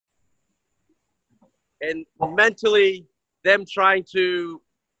and mentally them trying to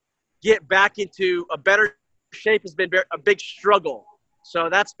get back into a better shape has been a big struggle. So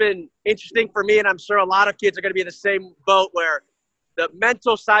that's been interesting for me, and I'm sure a lot of kids are going to be in the same boat where the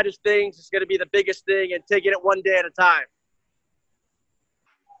mental side of things is going to be the biggest thing and taking it one day at a time.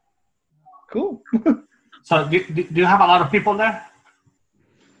 Cool. So do you have a lot of people there?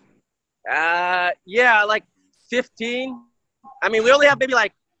 Yeah, like 15. I mean, we only have maybe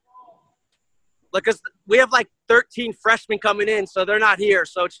like, because we have like 13 freshmen coming in, so they're not here.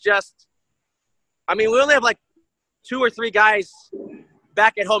 So it's just, I mean, we only have like 2 or 3 guys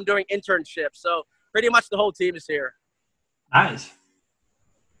back at home doing internships. So pretty much the whole team is here. Nice.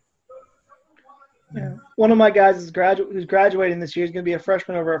 Yeah. One of my guys who's graduating this year is going to be a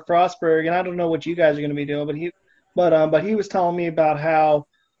freshman over at Frostburg, and I don't know what you guys are going to be doing, but he was telling me about how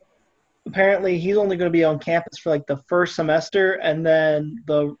apparently he's only going to be on campus for like the first semester, and then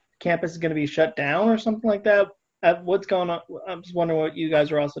the campus is going to be shut down or something like that. What's going on? I'm just wondering what you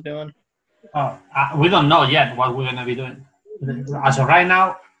guys are also doing. We don't know yet what we're going to be doing. As of right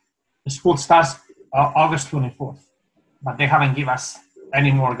now, the school starts August 24th, but they haven't given us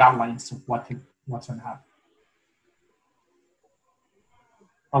any more guidelines of what's going to happen.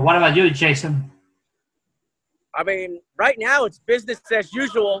 But what about you, Jason? I mean, right now it's business as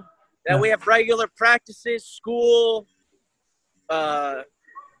usual. That we have regular practices, school. I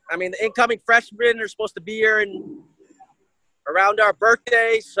mean, the incoming freshmen are supposed to be here around our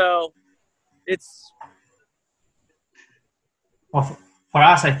birthday, so it's. Well, for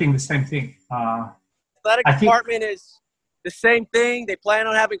us, I think the same thing. Athletic department is the same thing. They plan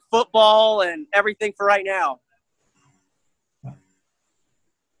on having football and everything for right now.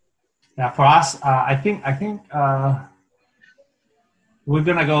 Yeah, for us, I think we're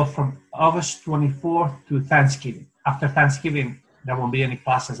gonna go from August 24th to Thanksgiving. After Thanksgiving, there won't be any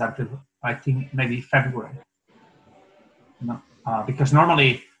classes until I think maybe February. Because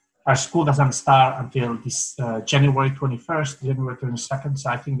normally our school doesn't start until this January 21st, January 22nd. So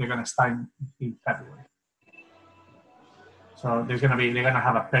I think they're gonna start in February. So they're gonna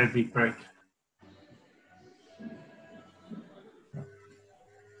have a very big break.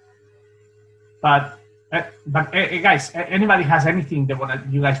 But guys, anybody has anything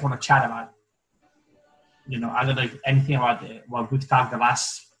you guys want to chat about? I don't know anything about what we've talked the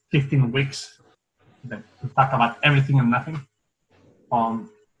last 15 weeks. We've talked about everything and nothing.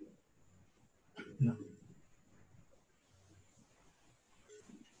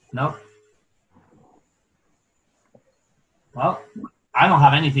 No. Well, I don't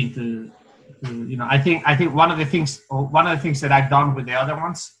have anything to I think one of the things that I've done with the other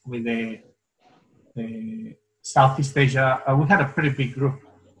ones, with the Southeast Asia, we had a pretty big group.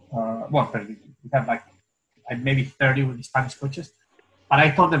 Pretty big. We had like maybe 30 with the Spanish coaches. But I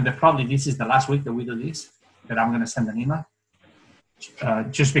told them that probably this is the last week that we do this, that I'm going to send an email.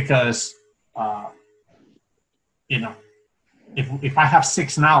 Just because, if I have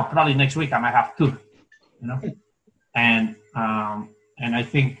 6 now, probably next week I might have 2, And I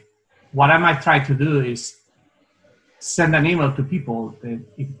think what I might try to do is send an email to people that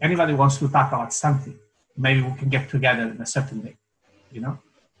if anybody wants to talk about something, maybe we can get together in a certain day,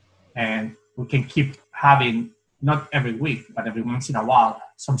 and we can keep having, not every week, but every once in a while,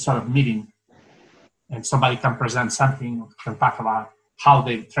 some sort of meeting, and somebody can present something, can talk about how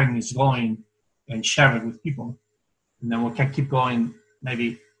the training is going and share it with people. And then we can keep going,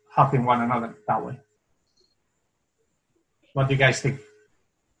 maybe helping one another that way. What do you guys think?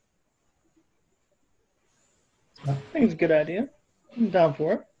 I think it's a good idea. I'm down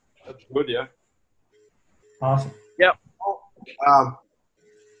for it. That's good, yeah. Awesome. Yep.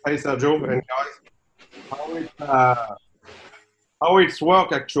 Hi, Sergio and guys. How it's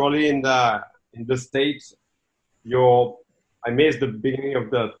work actually in the States? I missed the beginning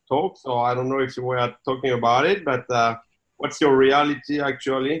of the talk, so I don't know if you were talking about it, but what's your reality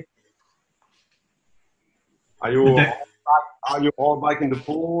actually? Are you all back in the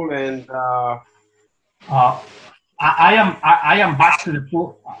pool and? I am back to the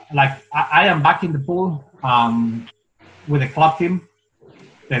pool. I am back in the pool with the club team.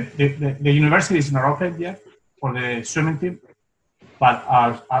 The university is not open yet for the swimming team, but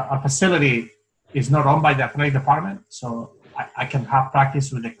our facility is not owned by the athletic department, so I can have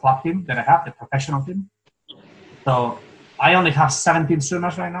practice with the club team that I have, the professional team. So I only have 17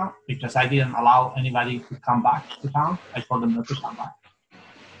 swimmers right now because I didn't allow anybody to come back to town. I told them not to come back.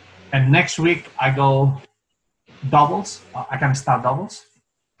 And next week I go doubles. I can start doubles.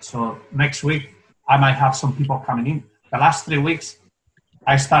 So next week I might have some people coming in. The last 3 weeks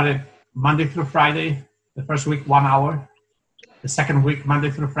I started Monday through Friday. The first week 1 hour. The second week Monday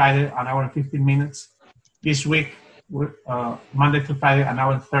through Friday 1 hour and 15 minutes. this week, Monday to Friday, an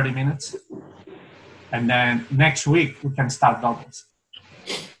hour and 30 minutes. And then next week, we can start doubles.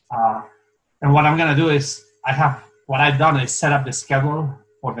 And what I'm going to do is what I've done is set up the schedule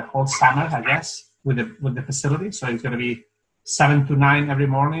for the whole summer, I guess, with the facility. So it's going to be 7 to 9 every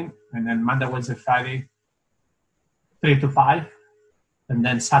morning, and then Monday, Wednesday, Friday, 3 to 5, and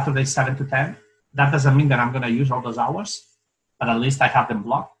then Saturday, 7 to 10. That doesn't mean that I'm going to use all those hours, but at least I have them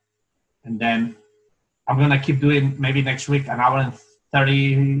blocked. And then I'm going to keep doing maybe next week an hour and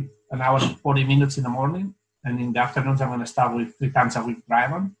 40 minutes in the morning. And in the afternoons, I'm going to start with 3 times a week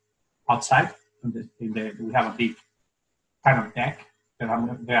driving outside. We have a big kind of deck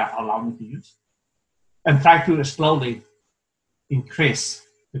that they allow me to use. And try to slowly increase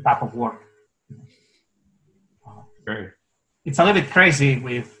the type of work. Great. It's a little bit crazy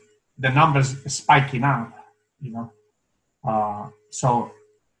with the numbers spiking up, So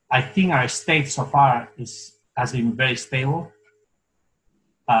I think our state so far has been very stable.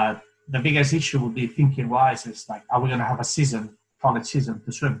 The biggest issue would be thinking-wise is like, are we going to have a college season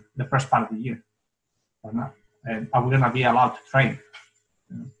to swim the first part of the year or not? And are we going to be allowed to train?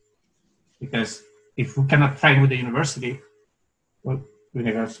 Because if we cannot train with the university, we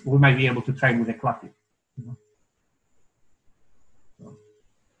might be able to train with the club.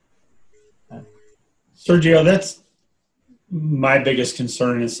 Sergio, that's my biggest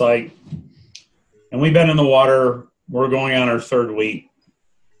concern. It's like, and we've been in the water, we're going on our 3rd week.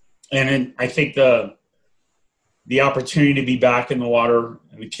 And I think the opportunity to be back in the water,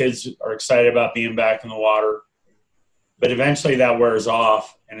 and the kids are excited about being back in the water, but eventually that wears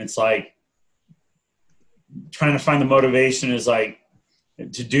off. And it's like, trying to find the motivation is like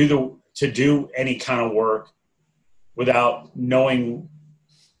to do any kind of work without knowing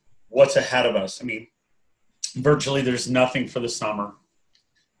what's ahead of us. I mean, virtually there's nothing for the summer.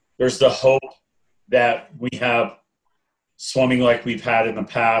 There's the hope that we have swimming like we've had in the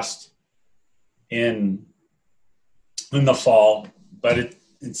past in the fall, but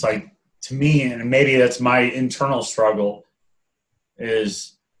it's like, to me, and maybe that's my internal struggle,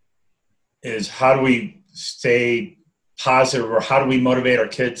 is how do we stay positive, or how do we motivate our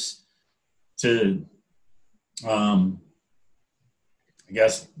kids to, I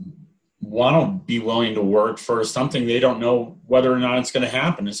guess, want to be willing to work for something they don't know whether or not it's going to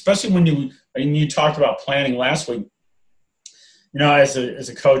happen, especially when you talked about planning last week. As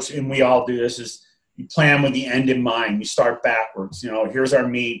a coach, and we all do this, is you plan with the end in mind. You start backwards. Here's our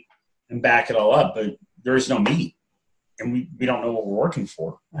meet and back it all up, but there is no meet, and we don't know what we're working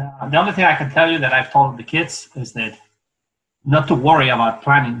for. The only thing I can tell you that I've told the kids is that not to worry about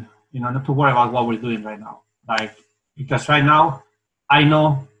planning, not to worry about what we're doing right now. Because right now, I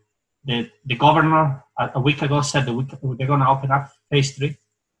know that the governor a week ago said that they're going to open up phase 3.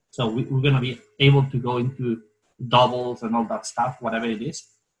 So we're going to be able to go into doubles and all that stuff, whatever it is.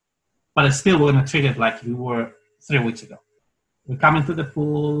 But it's still, we're going to treat it like we were 3 weeks ago. We come into the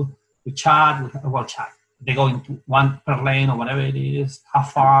pool, we chat. They go into 1 per lane or whatever it is,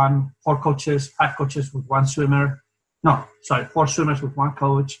 have fun, 4 coaches, 5 coaches with 1 swimmer. 4 swimmers with 1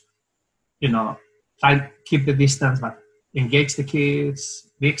 coach. Try to keep the distance, but engage the kids,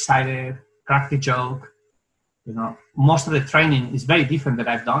 be excited, crack the joke. Most of the training is very different that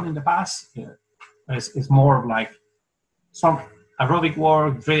I've done in the past. It's more of like some aerobic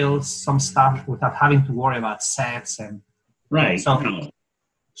work, drills, some stuff without having to worry about sets and right. So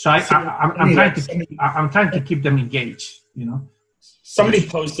I'm trying to keep them engaged. Somebody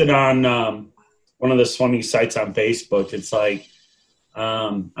posted on one of the swimming sites on Facebook. It's like, I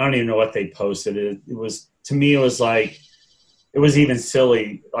don't even know what they posted. It was, to me, it was like, it was even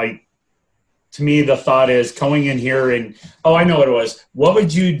silly. Like, to me, the thought is going in here and, I know what it was. What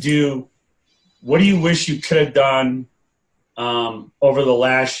would you do? What do you wish you could have done over the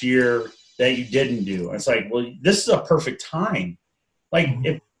last year that you didn't do? It's like, well, this is a perfect time. Like,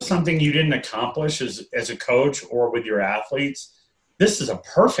 if something you didn't accomplish as a coach or with your athletes, this is a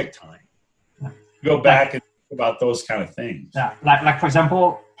perfect time. Go back and think about those kind of things. Yeah, like for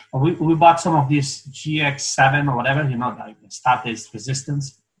example, we bought some of these GX7 or whatever, like the staff-based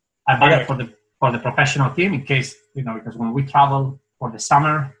resistance. I bought it for the professional team in case, because when we travel for the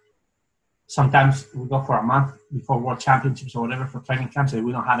summer, sometimes we go for a month before World Championships or whatever for training camps, so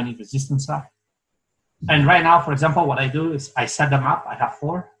we don't have any resistance stuff. And right now, for example, what I do is I set them up. I have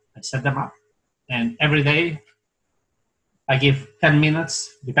 4. I set them up. And every day I give 10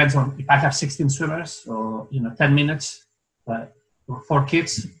 minutes. Depends on if I have 16 swimmers or, 10 minutes. But 4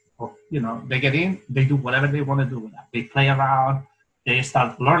 kids, they get in, they do whatever they want to do with that. They play around. They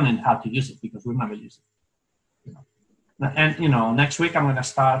start learning how to use it because we never use it. And, next week I'm going to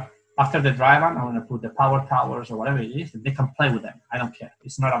start after the dry run, I'm going to put the power towers or whatever it is, and they can play with them. I don't care.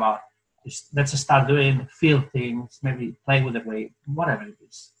 It's not about, let's just start doing, feel things, maybe play with the weight, whatever it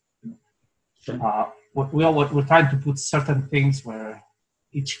is. Sure. We're trying to put certain things where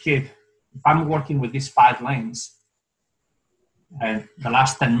each kid, if I'm working with these 5 lanes, and the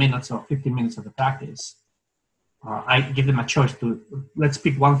last 10 minutes or 15 minutes of the practice, I give them a choice to, let's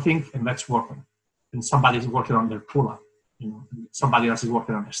pick one thing and let's work on it. And somebody's working on their pull-up, somebody else is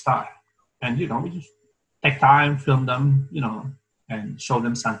working on their star. And, we just take time, film them, and show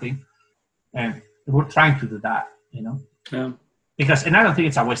them something. And we're trying to do that, Yeah. Because, and I don't think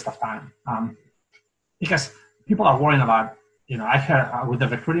it's a waste of time. Because people are worrying about, I heard with the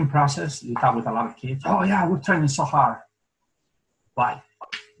recruiting process, you talk with a lot of kids, oh yeah, we're training so hard. Why?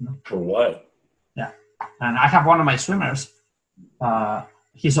 For what? Yeah. And I have one of my swimmers,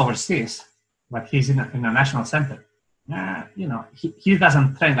 he's overseas, but he's in a national center. He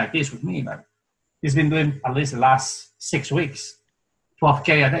doesn't train like this with me, but he's been doing at least the last 6 weeks,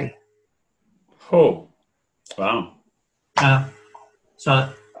 12K a day. Oh, wow.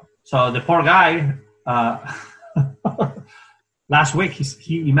 So the poor guy, last week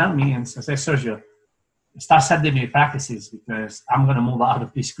he emailed me and said, Sergio, start sending me practices because I'm going to move out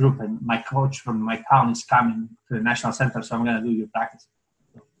of this group and my coach from my town is coming to the national center, so I'm going to do your practice.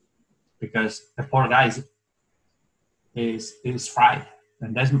 Because the poor guy is fried.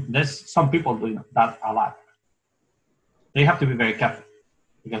 And there's some people doing that a lot. They have to be very careful.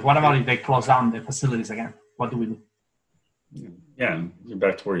 Because what about if they close down the facilities again? What do we do? Yeah, you're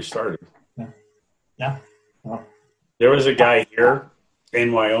back to where you started. Yeah. Well, there was a guy here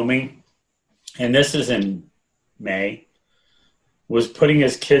in Wyoming, and this is in May, was putting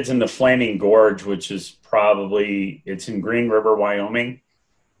his kids in the Flaming Gorge, which is it's in Green River, Wyoming,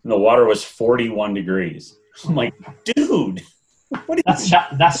 and the water was 41 degrees. I'm like, dude, what are you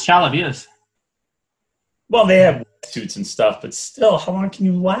doing? That's child abuse. Well, they have suits and stuff, but still, how long can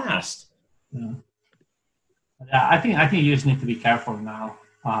you last? Yeah. I think you just need to be careful now.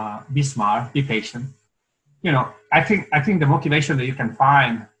 Be smart, be patient. I think the motivation that you can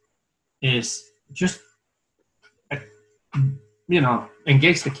find is just,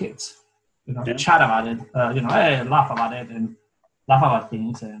 engage the kids. Chat about it. Hey, laugh about it and laugh about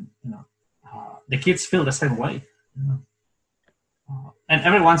things, and the kids feel the same way. And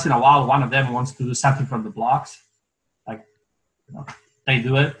every once in a while, one of them wants to do something from the blocks, like they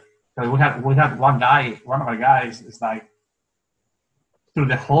do it. So we had one of our guys is like, through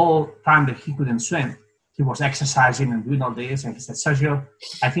the whole time that he couldn't swim, he was exercising and doing all this. And he said, Sergio,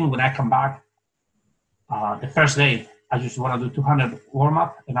 I think when I come back, the first day, I just want to do 200 warm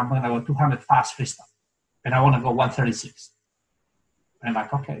up and I'm going to go 200 fast freestyle. And I want to go 136. And I'm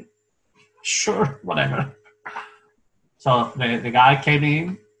like, okay, sure, whatever. So the guy came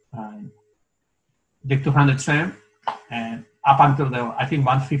in, did 200 swim, and up until I think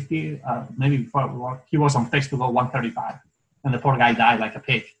 150, maybe before, he was on pace to go 135. And the poor guy died like a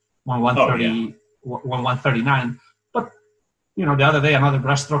pig, 139. But, the other day, another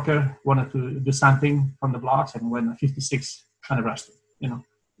breaststroker wanted to do something from the blocks and went 56 on the breaststroke.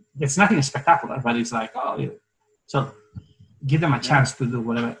 It's nothing spectacular, but it's like, so give them a chance to do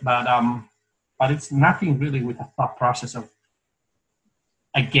whatever. But it's nothing really with a thought process of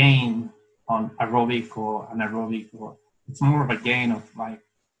a gain on aerobic or anaerobic, or it's more of a gain of like,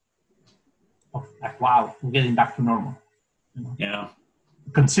 wow, we're getting back to normal. Yeah.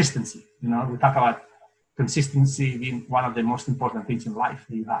 Consistency. We talk about consistency being one of the most important things in life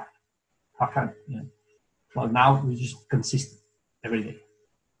that you have. How can, well, now we're just consistent every day.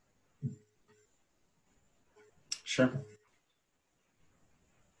 Sure.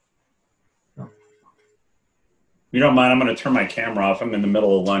 You don't mind, I'm going to turn my camera off. I'm in the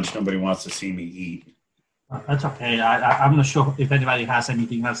middle of lunch. Nobody wants to see me eat. That's okay. I'm not sure if anybody has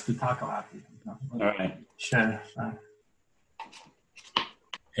anything else to talk about. All right. Sure.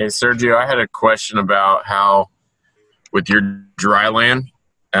 Hey, Sergio, I had a question about how, with your dry land,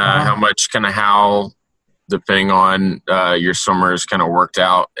 how much how, depending on your swimmers, kind of worked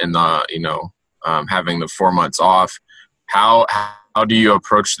out in the, having the 4 months off. How do you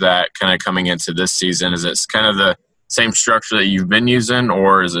approach that kind of coming into this season? Is it kind of the same structure that you've been using,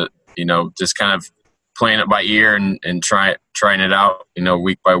 or is it, just kind of playing it by ear and trying it out,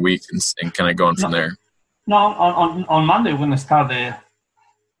 week by week and kind of going from there? No, on Monday we're going to start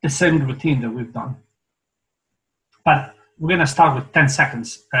the same routine that we've done. But we're going to start with 10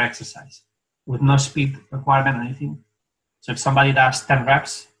 seconds per exercise with no speed requirement or anything. So if somebody does 10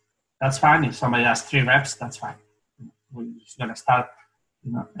 reps, that's fine. If somebody does 3 reps, that's fine. We're just going to start,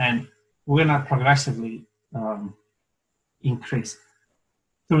 and we're going to progressively increase.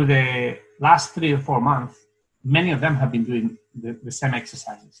 through the last 3 or 4 months, many of them have been doing the same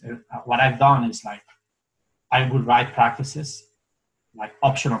exercises. What I've done is like, I would write practices, like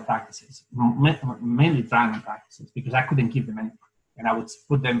optional practices, mainly dryland practices, because I couldn't give them any. And I would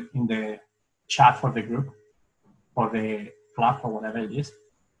put them in the chat for the group, for the club, or whatever it is.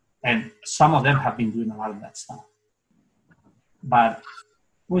 And some of them have been doing a lot of that stuff. But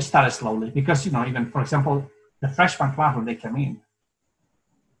we started slowly because, even, for example, the freshman class, when they come in,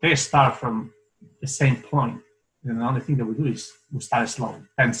 they start from the same point. The only thing that we do is we start slowly,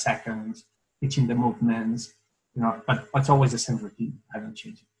 10 seconds, teaching the movements, but it's always the same routine. I don't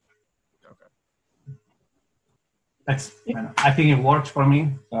change it. Okay. I think it works for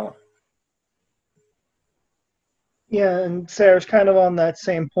me. So. Yeah, and Sarah's kind of on that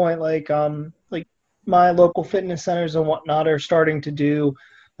same point. Like my local fitness centers and whatnot are starting to do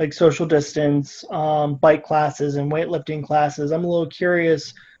like social distance, bike classes and weightlifting classes. I'm a little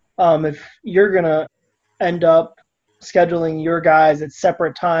curious if you're gonna end up scheduling your guys at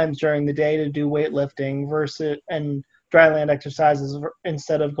separate times during the day to do weightlifting versus and dryland exercises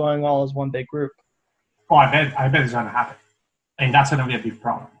instead of going all as one big group. Oh, I bet it's gonna happen, and that's gonna be a big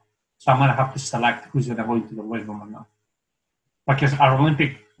problem. So I'm gonna have to select who's gonna go into the weight room or not, because our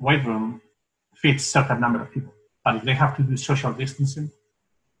Olympic weight room fits certain number of people. But if they have to do social distancing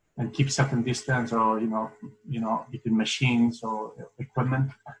and keep certain distance, or between machines or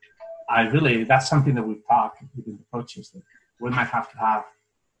equipment, that's something that we've talked within the coaches, that we might have to have,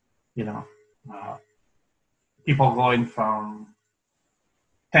 people going from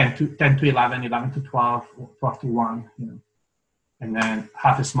 10 to 11, 11 to 12, 12 to 1, and then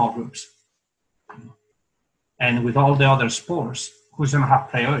have the small groups. And with all the other sports, who's going to have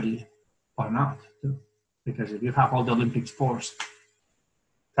priority or not, too? Because if you have all the Olympic sports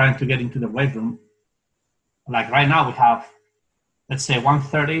trying to get into the weight room, like right now we have, let's say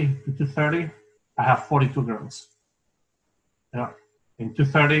 1:30 to 2:30, I have 42 girls. In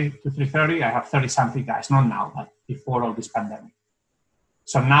 2:30 to 3:30, I have 30-something guys. Not now, but before all this pandemic.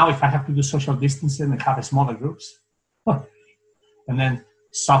 So now if I have to do social distancing and have smaller groups, and then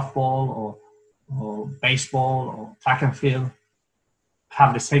softball or baseball or track and field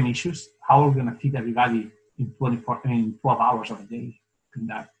have the same issues, how are we going to feed everybody in 12 hours of a day in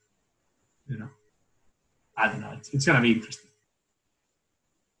that? I don't know. It's going to be interesting.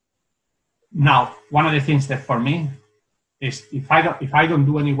 Now, one of the things that for me is if I don't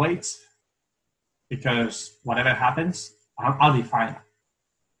do any weights, because whatever happens, I'll be fine.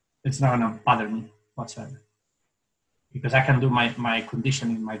 It's not going to bother me whatsoever, because I can do my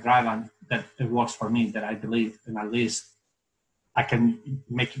conditioning, my dryland that it works for me, that I believe, and at least I can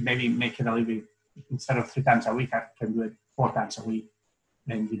make it a little bit, instead of 3 times a week, I can do it 4 times a week,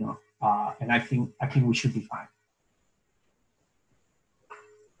 and and I think we should be fine.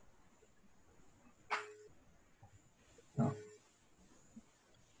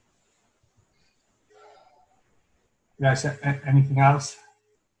 Guys, anything else?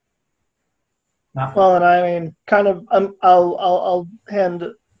 No? Well, and I mean, kind of, I'll hand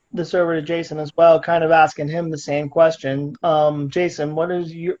this over to Jason as well, kind of asking him the same question. Jason, what are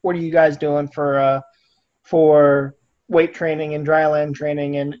you guys doing for weight training and dryland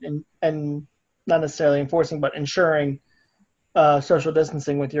training and not necessarily enforcing, but ensuring social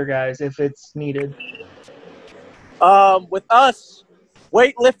distancing with your guys if it's needed? With us,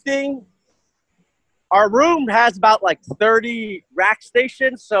 weightlifting, our room has about like 30 rack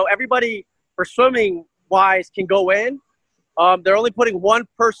stations, so everybody for swimming wise can go in. They're only putting 1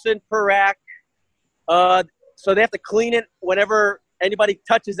 person per rack, so they have to clean it whenever anybody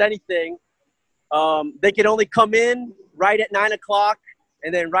touches anything. They can only come in right at 9 o'clock,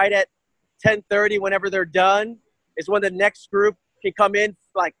 and then right at 10:30, whenever they're done, is when the next group can come in.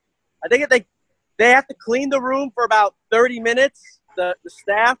 Like, I think they have to clean the room for about 30 minutes, the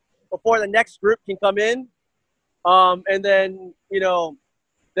staff, before the next group can come in. And then,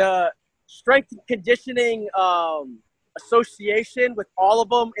 the strength and conditioning association with all of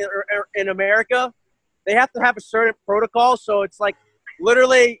them in America, they have to have a certain protocol. So it's like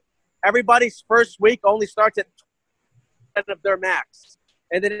literally everybody's first week only starts at 10 of their max.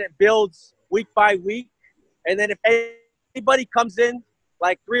 And then it builds week by week. And then if anybody comes in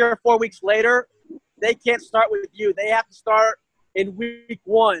like 3 or 4 weeks later, they can't start with you. They have to start in week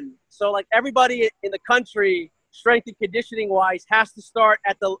 1. So like everybody in the country, strength and conditioning wise, has to start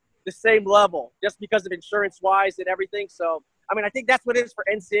at the same level just because of insurance wise and everything. So, I mean, I think that's what it is for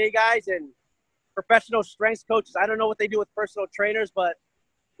NCAA guys and professional strength coaches. I don't know what they do with personal trainers, but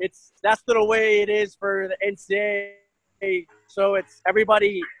that's the way it is for the NCAA. So it's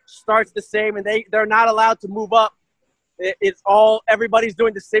everybody starts the same, and they're not allowed to move up it's all everybody's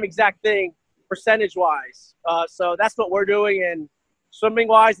doing the same exact thing percentage-wise. So that's what we're doing. And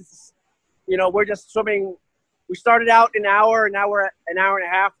swimming-wise, it's, we're just swimming. We started out an hour, and now we're at an hour and a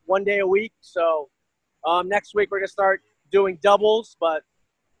half, 1 day a week. So next week we're going to start doing doubles. But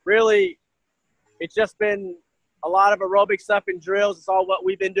really, it's just been a lot of aerobic stuff and drills. It's all what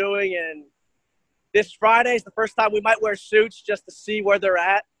we've been doing. And this Friday is the first time we might wear suits just to see where they're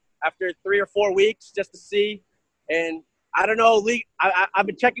at after 3 or 4 weeks, just to see. And I don't know, I've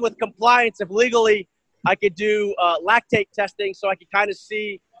been checking with compliance if legally I could do lactate testing so I could kind of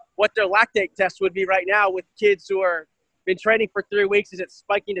see what their lactate test would be right now with kids who are been training for 3 weeks. Is it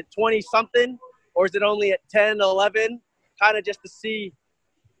spiking to 20-something, or is it only at 10, 11? Kind of just to see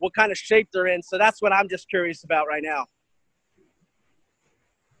what kind of shape they're in. So that's what I'm just curious about right now.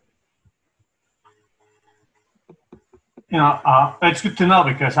 It's good to know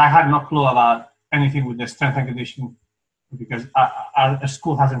because I had no clue about anything with the strength and conditioning because our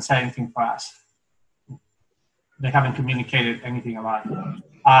school hasn't said anything for us. They haven't communicated anything about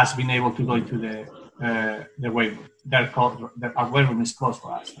us being able to go into the weight room. Our weight room is closed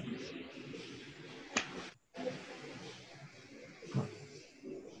for us.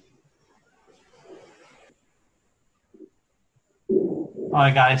 All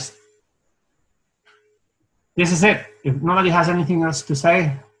right, guys. This is it. If nobody has anything else to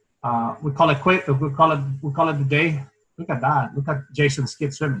say, we call it quit. We call it the day. Look at that. Look at Jason's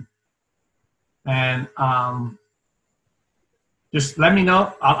kid swimming. And just let me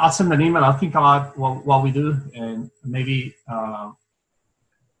know. I'll send an email. I'll think about what we do, and maybe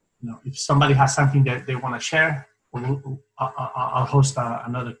if somebody has something that they want to share, I'll host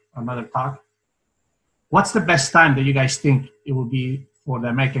another talk. What's the best time that you guys think it will be for the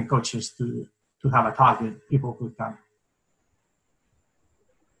American coaches to have a talk with people who come?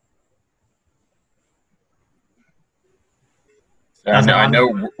 I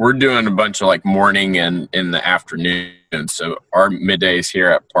know we're doing a bunch of like morning and in the afternoon. So our middays here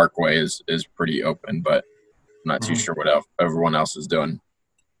at Parkway is pretty open, but I'm not too sure what everyone else is doing.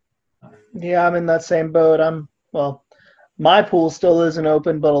 Yeah, I'm in that same boat. My pool still isn't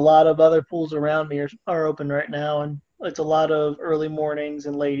open, but a lot of other pools around me are open right now. And it's a lot of early mornings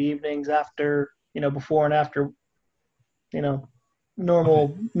and late evenings after, before and after,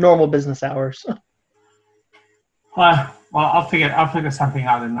 normal business hours. Well, I'll figure something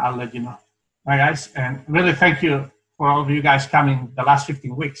out and I'll let you know. All right, guys, and really thank you for all of you guys coming the last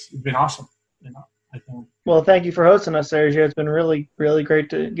 15 weeks. It's been awesome. I think. Well, thank you for hosting us, Sergio. It's been really, really great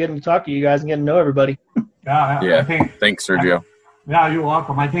to get to talk to you guys and get to know everybody. Yeah. Thanks, Sergio. You're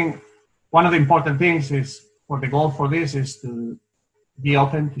welcome. I think one of the important things is for the goal for this is to be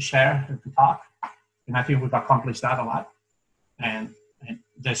open to share and to talk, and I think we've accomplished that a lot. And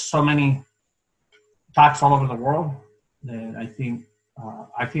there's so many talks all over the world that I think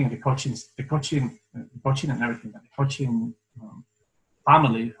the coaching and everything, the coaching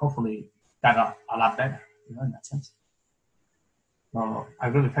family hopefully got a lot better, in that sense. So I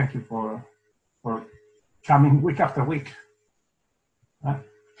really thank you for coming week after week.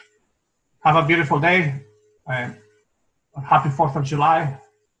 Have a beautiful day. Happy 4th of July.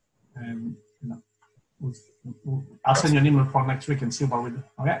 And I'll send you an email for next week and see what we do.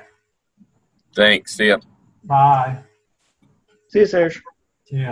 Okay. Thanks. See ya. Bye. See you, Serge.